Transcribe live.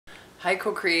Hi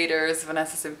co-creators,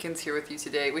 Vanessa Simpkins here with you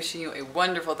today, wishing you a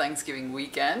wonderful Thanksgiving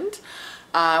weekend.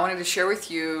 I wanted to share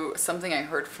with you something I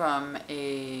heard from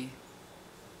a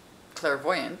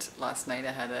clairvoyant last night.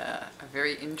 I had a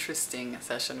very interesting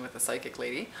session with a psychic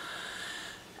lady,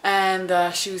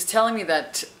 and she was telling me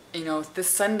that, you know, this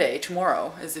Sunday,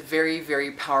 tomorrow, is a very,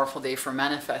 very powerful day for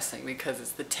manifesting because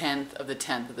it's the 10th of the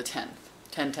 10th of the 10th,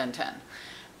 10, 10, 10.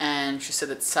 And she said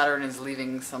that Saturn is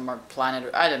leaving some planet,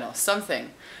 or I don't know, something,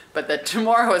 but that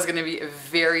tomorrow is going to be a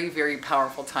very, very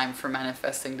powerful time for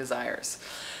manifesting desires.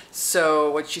 So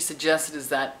what she suggested is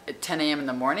that at 10 a.m. in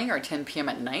the morning or 10 p.m.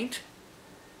 at night,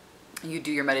 you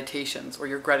do your meditations or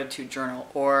your gratitude journal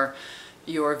or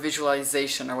your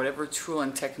visualization or whatever tool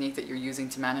and technique that you're using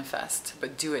to manifest,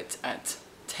 but do it at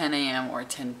 10 a.m. or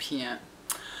 10 p.m.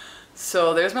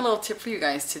 So there's my little tip for you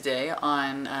guys today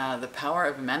on the power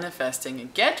of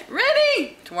manifesting. Get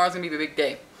ready! Tomorrow's gonna be a big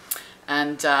day.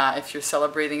 And if you're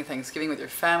celebrating Thanksgiving with your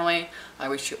family, I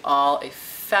wish you all a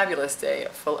fabulous day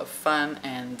full of fun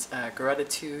and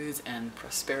gratitude and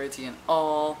prosperity and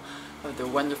all of the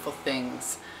wonderful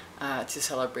things to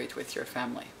celebrate with your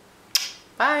family.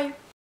 Bye!